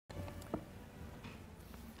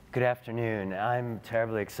Good afternoon. I'm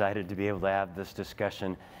terribly excited to be able to have this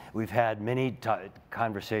discussion. We've had many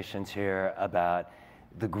conversations here about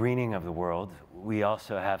the greening of the world. We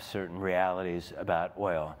also have certain realities about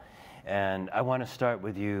oil. And I want to start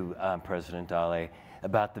with you, President Dale,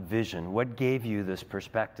 about the vision. What gave you this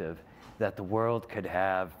perspective that the world could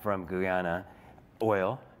have from Guyana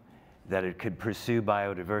oil, that it could pursue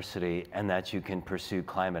biodiversity, and that you can pursue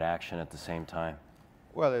climate action at the same time?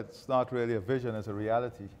 Well, it's not really a vision, it's a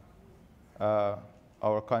reality.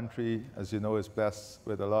 Our country, as you know, is blessed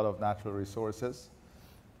with a lot of natural resources.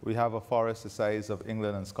 We have a forest the size of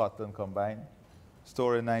England and Scotland combined,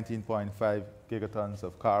 storing 19.5 gigatons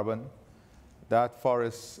of carbon. That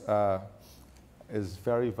forest is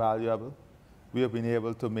very valuable. We have been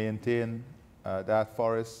able to maintain that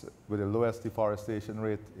forest with the lowest deforestation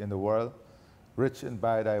rate in the world, rich in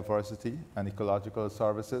biodiversity and ecological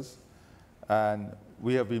services. And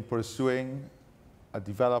we have been pursuing a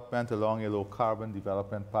development along a low-carbon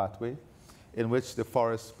development pathway in which the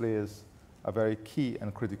forest plays a very key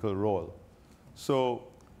and critical role. So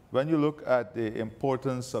when you look at the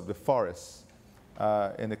importance of the forest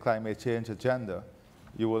in the climate change agenda,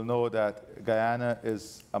 you will know that Guyana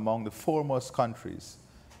is among the foremost countries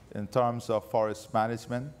in terms of forest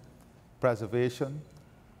management, preservation,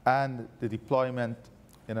 and the deployment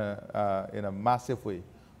in a massive way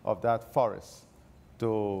of that forest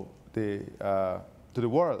to the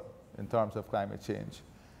world in terms of climate change.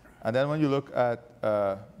 And then when you look at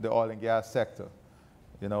the oil and gas sector,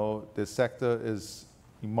 you know, this sector is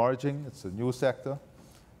emerging. It's a new sector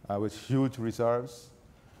with huge reserves.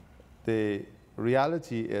 The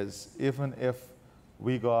reality is, even if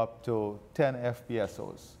we go up to 10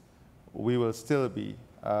 FPSOs, we will still be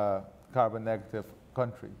a carbon negative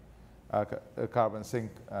country, a carbon sink,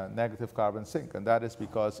 negative carbon sink. And that is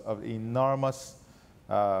because of the enormous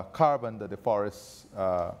carbon that the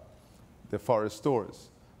forest stores.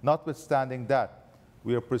 Notwithstanding that,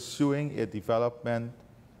 we are pursuing a development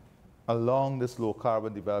along this low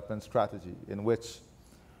carbon development strategy in which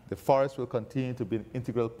the forest will continue to be an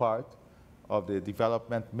integral part of the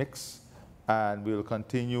development mix, and we will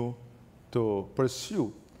continue to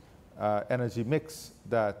pursue energy mix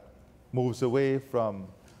that moves away from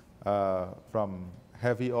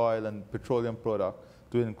heavy oil and petroleum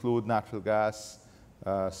product to include natural gas,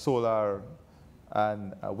 solar,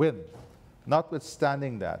 and wind.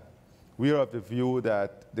 Notwithstanding that, we are of the view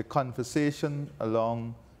that the conversation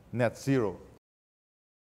along net zero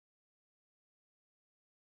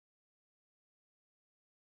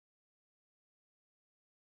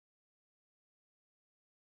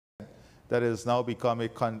that is now become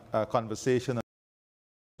a conversation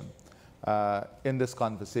in this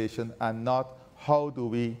conversation, and not how do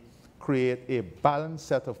we create a balanced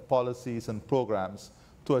set of policies and programs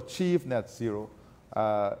to achieve net zero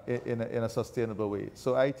in a sustainable way.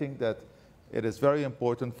 So I think that it is very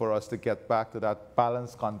important for us to get back to that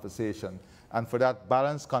balanced conversation. And for that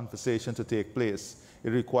balanced conversation to take place, it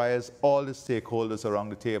requires all the stakeholders around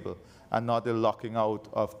the table, and not the locking out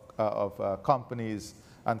of companies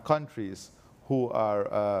and countries who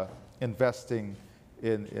are investing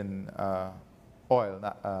in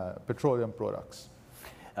oil, petroleum products.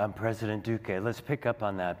 President Duque, let's pick up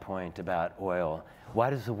on that point about oil. Why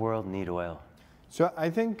does the world need oil? So I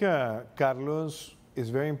think, Carlos, it's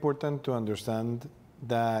very important to understand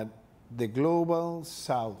that the global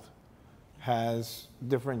south has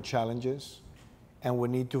different challenges, and we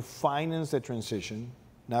need to finance the transition,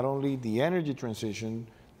 not only the energy transition,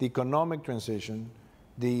 the economic transition,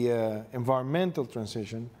 the environmental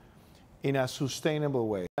transition, in a sustainable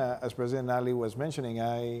way. As President Ali was mentioning,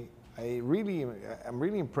 I'm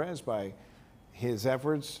really impressed by his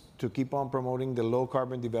efforts to keep on promoting the low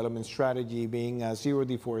carbon development strategy, being a zero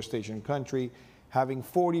deforestation country, having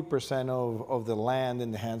 40% of the land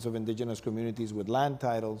in the hands of indigenous communities with land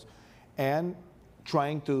titles, and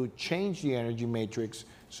trying to change the energy matrix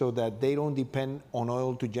so that they don't depend on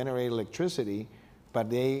oil to generate electricity, but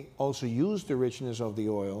they also use the richness of the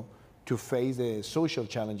oil to face the social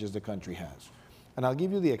challenges the country has. And I'll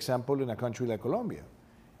give you the example in a country like Colombia.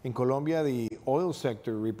 In Colombia, the oil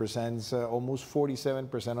sector represents almost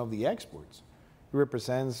 47% of the exports. It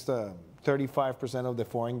represents 35% of the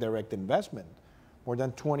foreign direct investment, more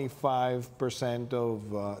than 25%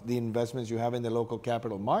 of the investments you have in the local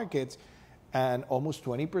capital markets, and almost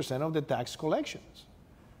 20% of the tax collections.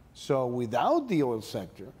 So without the oil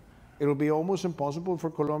sector, it'll be almost impossible for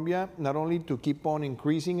Colombia not only to keep on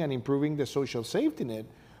increasing and improving the social safety net,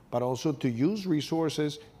 but also to use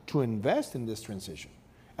resources to invest in this transition.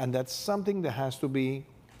 And that's something that has to be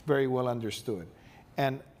very well understood.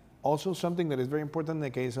 And also something that is very important in the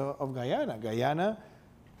case of Guyana. Guyana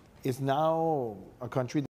is now a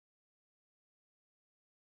country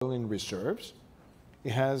in reserves.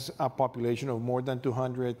 It has a population of more than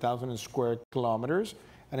 200,000 square kilometers,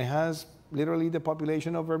 and it has literally the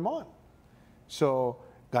population of Vermont. So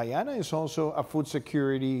Guyana is also a food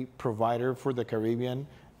security provider for the Caribbean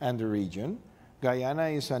and the region. Guyana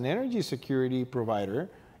is an energy security provider,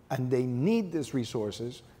 and they need these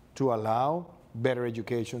resources to allow better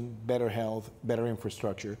education, better health, better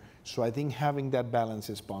infrastructure. So I think having that balance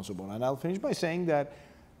is possible. And I'll finish by saying that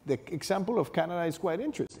the example of Canada is quite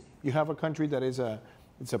interesting. You have a country that is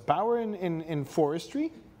it's a power in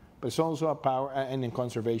forestry, but it's also a power and in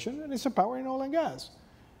conservation, and it's a power in oil and gas.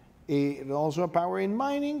 It's also a power in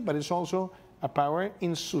mining, but it's also a power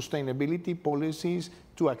in sustainability policies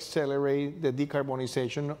to accelerate the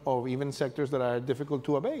decarbonization of even sectors that are difficult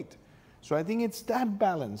to abate. So I think it's that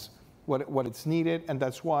balance what it's needed, and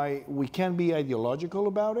that's why we can't be ideological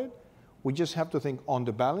about it. We just have to think on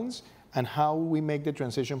the balance and how we make the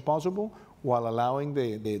transition possible while allowing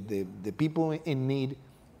the people in need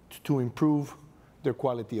to improve their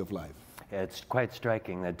quality of life. Yeah, it's quite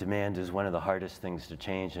striking that demand is one of the hardest things to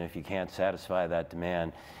change, and if you can't satisfy that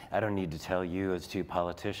demand, I don't need to tell you as two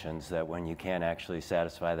politicians that when you can't actually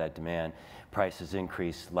satisfy that demand, prices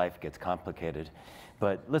increase, life gets complicated.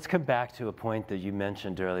 But let's come back to a point that you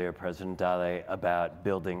mentioned earlier, President Dale, about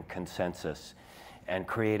building consensus and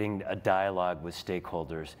creating a dialogue with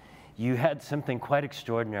stakeholders. You had something quite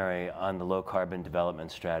extraordinary on the low carbon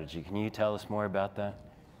development strategy. Can you tell us more about that?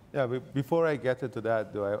 Yeah, before I get into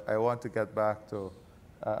that, though, I want to get back to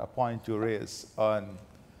a point you raised on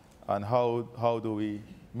how do we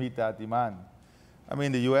meet that demand. I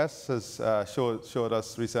mean, the U.S. has showed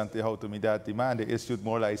us recently how to meet that demand. They issued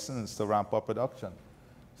more licenses to ramp up production.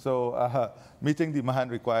 So meeting demand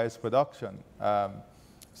requires production.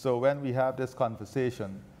 So when we have this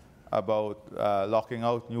conversation about locking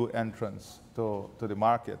out new entrants to the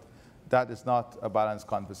market, that is not a balanced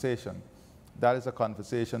conversation. That is a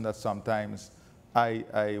conversation that sometimes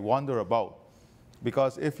I wonder about.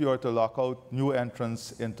 Because if you are to lock out new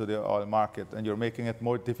entrants into the oil market and you're making it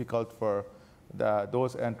more difficult for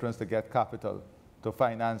those entrants to get capital to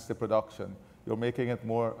finance the production, you're making it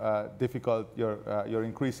more difficult, you're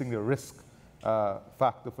increasing the risk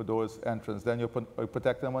factor for those entrants, then you're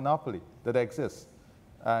protecting a monopoly that exists.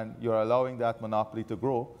 And you're allowing that monopoly to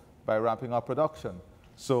grow by ramping up production.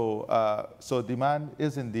 So, so demand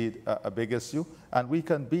is indeed a big issue, and we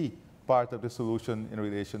can be part of the solution in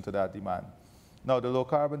relation to that demand. Now, the low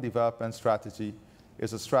carbon development strategy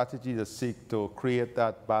is a strategy that seeks to create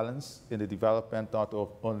that balance in the development not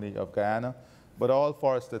only of Guyana, but all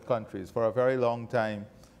forested countries. For a very long time,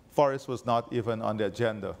 forest was not even on the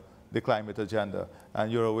agenda, the climate agenda.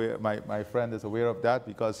 And you're aware, my friend is aware of that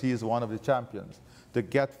because he is one of the champions to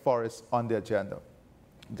get forests on the agenda.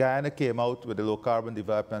 Guyana came out with a low carbon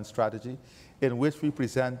development strategy in which we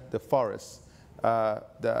present the forests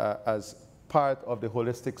as part of the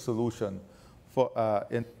holistic solution for,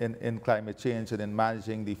 in climate change and in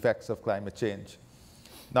managing the effects of climate change.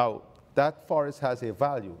 Now, that forest has a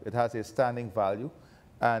value. It has a standing value,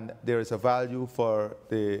 and there is a value for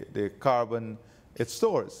the carbon it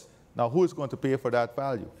stores. Now, who is going to pay for that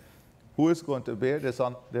value? Who is going to bear this?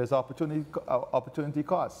 There's opportunity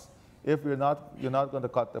costs. If you're not going to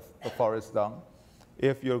cut the forest down,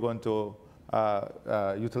 if you're going to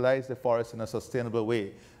utilize the forest in a sustainable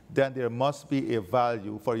way, then there must be a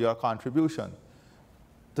value for your contribution.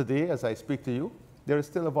 Today, as I speak to you, there is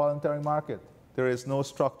still a voluntary market. There is no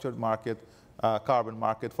structured market, carbon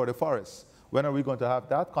market for the forests. When are we going to have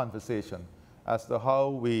that conversation as to how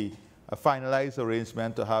we finalize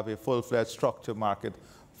arrangement to have a full-fledged structured market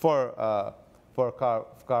for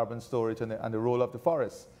carbon storage and the role of the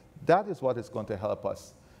forest? That is what is going to help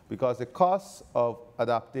us, because the cost of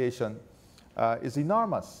adaptation is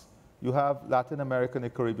enormous. You have Latin America and the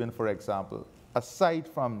Caribbean, for example. Aside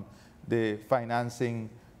from the financing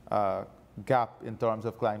gap in terms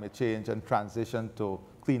of climate change and transition to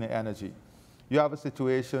cleaner energy, you have a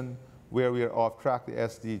situation where we are off track the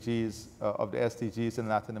SDGs, of the SDGs in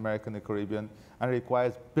Latin America and the Caribbean, and it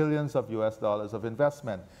requires billions of US dollars of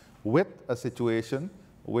investment, with a situation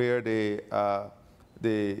where the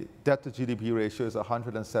debt to GDP ratio is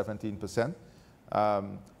 117%.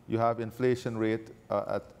 You have inflation rate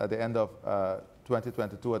at the end of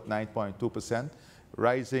 2022 at 9.2%,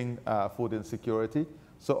 rising food insecurity.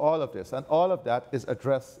 So all of this, and all of that is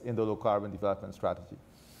addressed in the low carbon development strategy.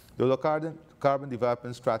 The low carbon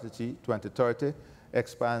development strategy 2030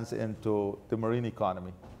 expands into the marine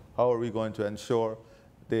economy. How are we going to ensure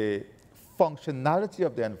the functionality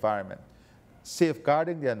of the environment,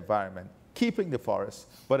 safeguarding the environment, keeping the forests,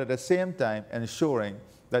 but at the same time ensuring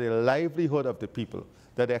that the livelihood of the people,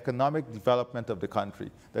 that the economic development of the country,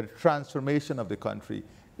 that the transformation of the country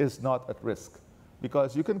is not at risk.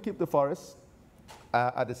 Because you can keep the forests,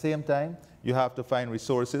 at the same time, you have to find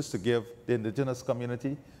resources to give the indigenous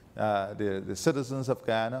community, the citizens of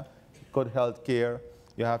Guyana, good health care.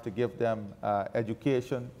 You have to give them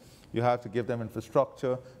education. You have to give them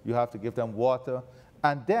infrastructure. You have to give them water.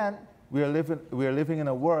 And then we are living in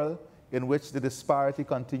a world in which the disparity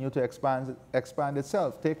continues to expand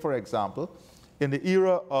itself. Take, for example, in the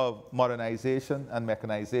era of modernization and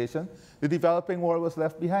mechanization, the developing world was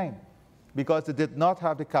left behind because they did not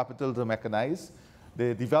have the capital to mechanize.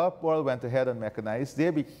 The developed world went ahead and mechanized. They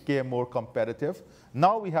became more competitive.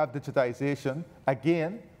 Now we have digitization,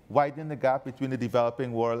 again, widening the gap between the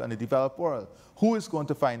developing world and the developed world. Who is going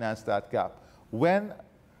to finance that gap? When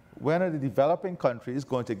are the developing countries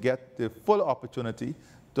going to get the full opportunity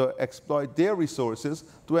to exploit their resources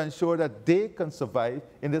to ensure that they can survive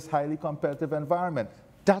in this highly competitive environment?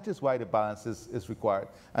 That is why the balance is required.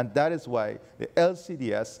 And that is why the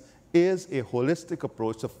LCDS is a holistic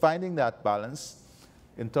approach to finding that balance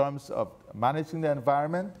in terms of managing the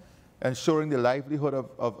environment, ensuring the livelihood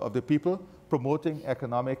of the people, promoting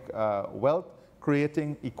economic wealth,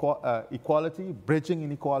 creating equality, bridging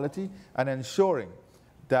inequality, and ensuring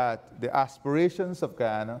that the aspirations of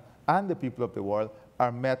Guyana and the people of the world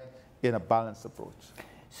are met in a balanced approach.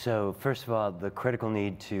 So first of all, the critical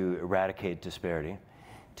need to eradicate disparity,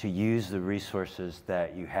 to use the resources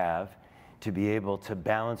that you have, to be able to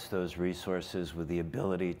balance those resources with the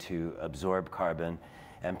ability to absorb carbon.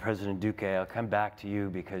 And President Duque, I'll come back to you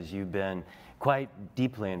because you've been quite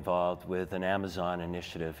deeply involved with an Amazon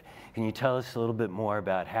initiative. Can you tell us a little bit more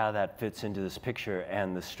about how that fits into this picture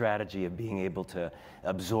and the strategy of being able to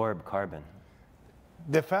absorb carbon?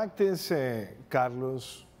 The fact is,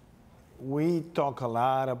 Carlos, we talk a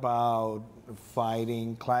lot about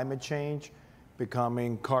fighting climate change,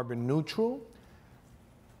 becoming carbon neutral,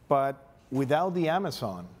 but without the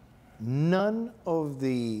Amazon, none of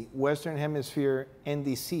the Western Hemisphere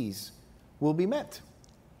NDCs will be met.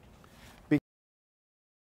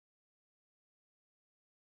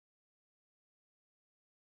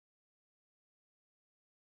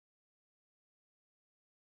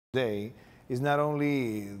 Today is not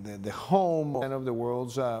only the home of the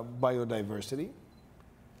world's biodiversity.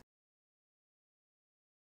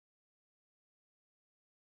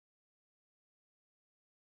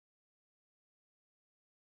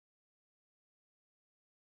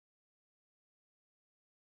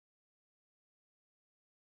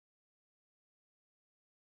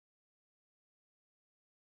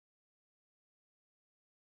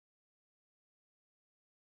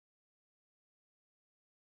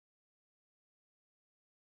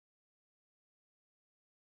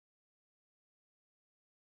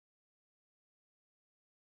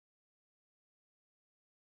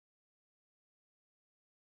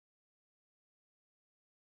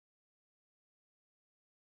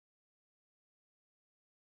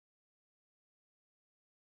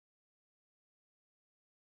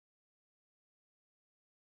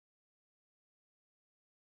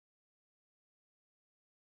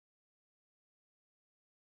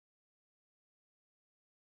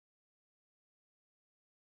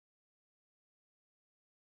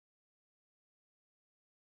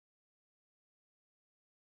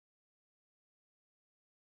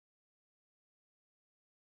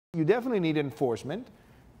 You definitely need enforcement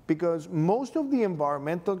because most of the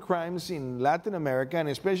environmental crimes in Latin America, and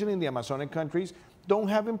especially in the Amazonic countries, don't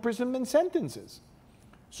have imprisonment sentences.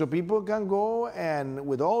 So people can go and,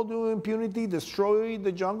 with all due impunity, destroy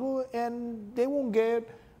the jungle and they won't get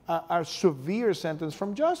a severe sentence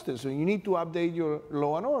from justice. So you need to update your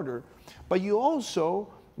law and order. But you also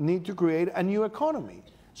need to create a new economy.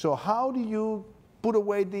 So how do you put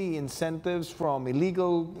away the incentives from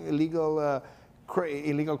illegal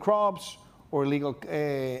crops or illegal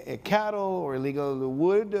cattle or illegal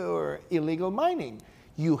wood or illegal mining?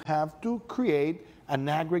 You have to create an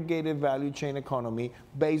aggregated value chain economy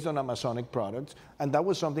based on Amazonic products. And that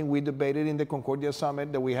was something we debated in the Concordia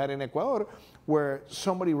summit that we had in Ecuador, where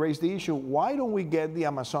somebody raised the issue, why don't we get the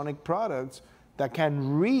Amazonic products that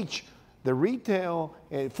can reach the retail,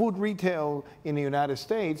 food retail in the United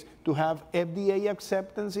States to have FDA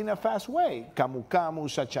acceptance in a fast way? Camu camu,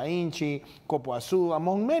 sachainchi, copoazu,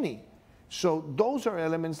 among many. So those are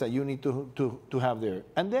elements that you need to have there.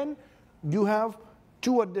 And then you have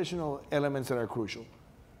two additional elements that are crucial.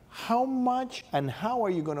 How much and how are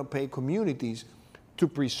you going to pay communities to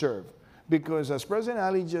preserve? Because as President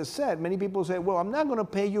Ali just said, many people say, well, I'm not going to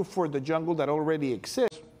pay you for the jungle that already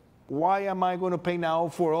exists. Why am I going to pay now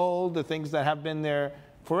for all the things that have been there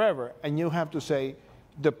forever? And you have to say,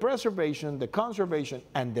 The preservation, the conservation,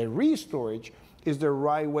 and the restorage is the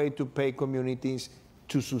right way to pay communities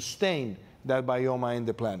to sustain that biome in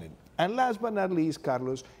the planet. And last but not least,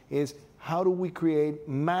 Carlos, is how do we create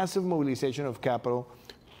massive mobilization of capital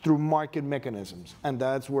through market mechanisms? And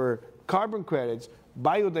that's where carbon credits,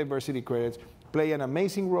 biodiversity credits, play an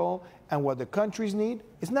amazing role. And what the countries need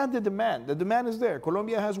is not the demand. The demand is there.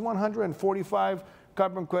 Colombia has 145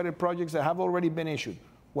 carbon credit projects that have already been issued.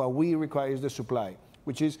 What we require is the supply,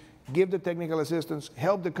 which is give the technical assistance,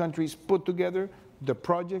 help the countries put together the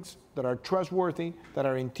projects that are trustworthy, that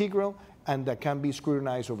are integral, and that can be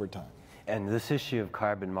scrutinized over time. And this issue of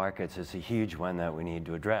carbon markets is a huge one that we need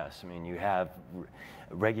to address. I mean, you have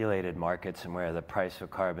regulated markets and where the price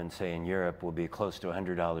of carbon, say in Europe, will be close to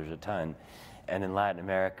 $100 a ton. And in Latin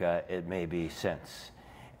America, it may be cents.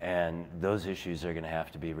 And those issues are going to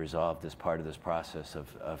have to be resolved as part of this process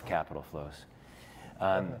of capital flows.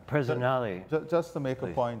 President Ali. Just to make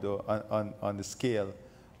please. A point, though, on the scale,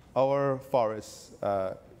 our forest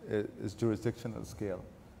is jurisdictional scale.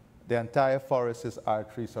 The entire forest is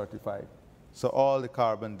R3 certified. So all the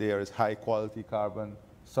carbon there is high quality carbon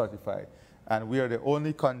certified. And we are the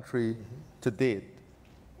only country to date,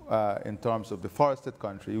 in terms of the forested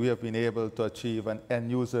country, we have been able to achieve an end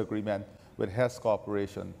user agreement with Hess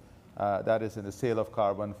Corporation that is in the sale of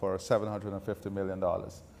carbon for $750 million.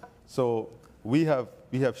 So we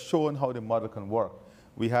have shown how the model can work.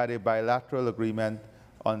 We had a bilateral agreement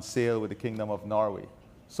on sale with the Kingdom of Norway.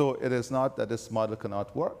 So it is not that this model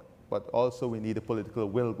cannot work, but also we need a political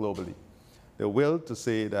will globally. The will to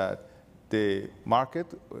say that the market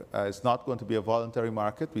is not going to be a voluntary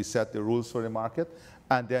market. We set the rules for the market,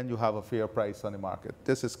 and then you have a fair price on the market.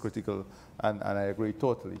 This is critical, and I agree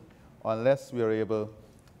totally. Unless we are able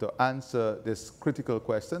to answer this critical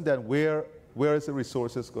question, then where is the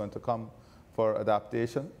resources going to come for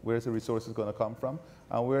adaptation? Where is the resources going to come from?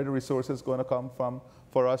 And where are the resources going to come from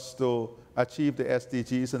for us to achieve the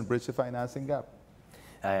SDGs and bridge the financing gap?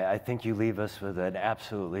 I think you leave us with an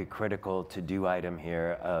absolutely critical to-do item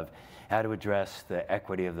here of how to address the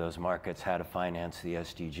equity of those markets, how to finance the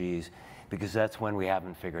SDGs, because that's one we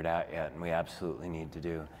haven't figured out yet, and we absolutely need to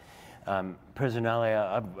do. President Ali,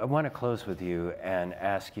 I want to close with you and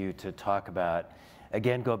ask you to talk about,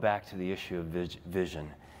 again, go back to the issue of vision.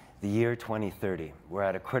 The year 2030, we're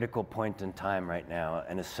at a critical point in time right now,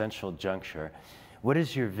 an essential juncture. What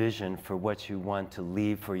is your vision for what you want to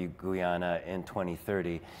leave for Guyana in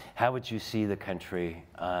 2030? How would you see the country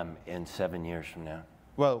in 7 years from now?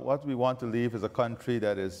 Well, what we want to leave is a country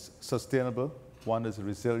that is sustainable, one that is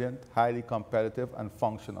resilient, highly competitive, and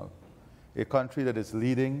functional. A country that is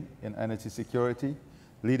leading in energy security,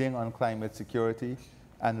 leading on climate security,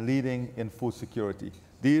 and leading in food security.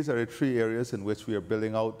 These are the three areas in which we are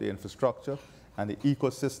building out the infrastructure and the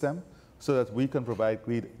ecosystem so that we can provide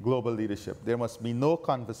global leadership. There must be no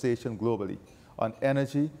conversation globally on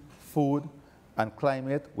energy, food, and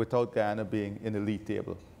climate without Guyana being in the lead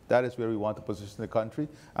table. That is where we want to position the country,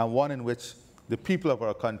 and one in which the people of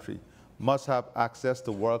our country must have access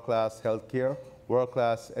to world-class healthcare,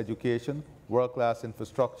 world-class education, world-class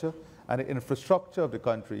infrastructure, and the infrastructure of the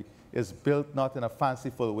country is built not in a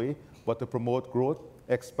fanciful way, but to promote growth,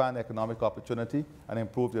 expand economic opportunity, and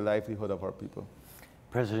improve the livelihood of our people.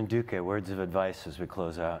 President Duque, words of advice as we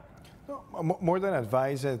close out. No, more than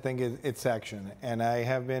advice, I think it's action. And I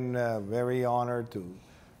have been very honored to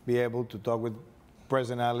be able to talk with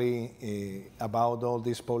President Ali about all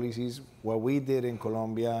these policies, what we did in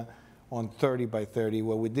Colombia on 30 by 30,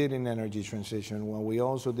 what we did in energy transition, what we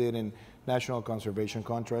also did in national conservation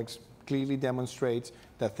contracts, clearly demonstrates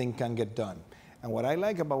that things can get done. And what I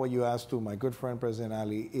like about what you asked to my good friend President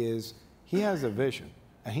Ali is he has a vision,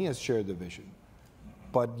 and he has shared the vision.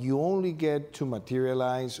 But you only get to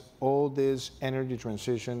materialize all this energy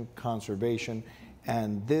transition, conservation,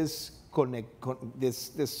 and this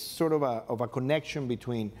sort of a connection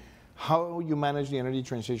between how you manage the energy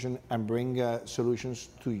transition and bring solutions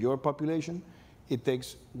to your population. It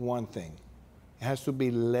takes one thing. It has to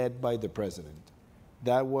be led by the president.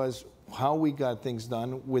 That was how we got things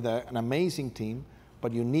done with an amazing team,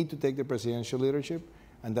 but you need to take the presidential leadership,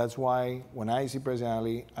 and that's why when I see President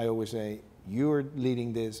Ali, I always say, you're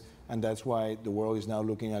leading this, and that's why the world is now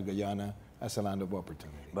looking at Guyana as a land of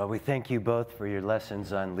opportunity. Well, we thank you both for your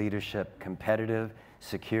lessons on leadership, competitive,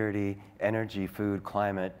 security, energy, food,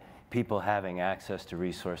 climate, people having access to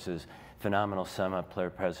resources. Phenomenal sum up,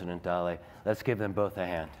 President Ali. Let's give them both a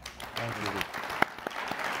hand. Thank you.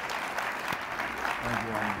 Thank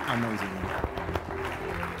you. Amazing.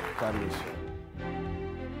 Fabulous.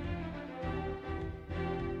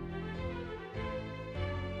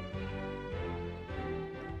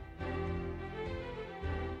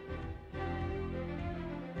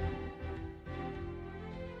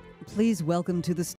 Please welcome to the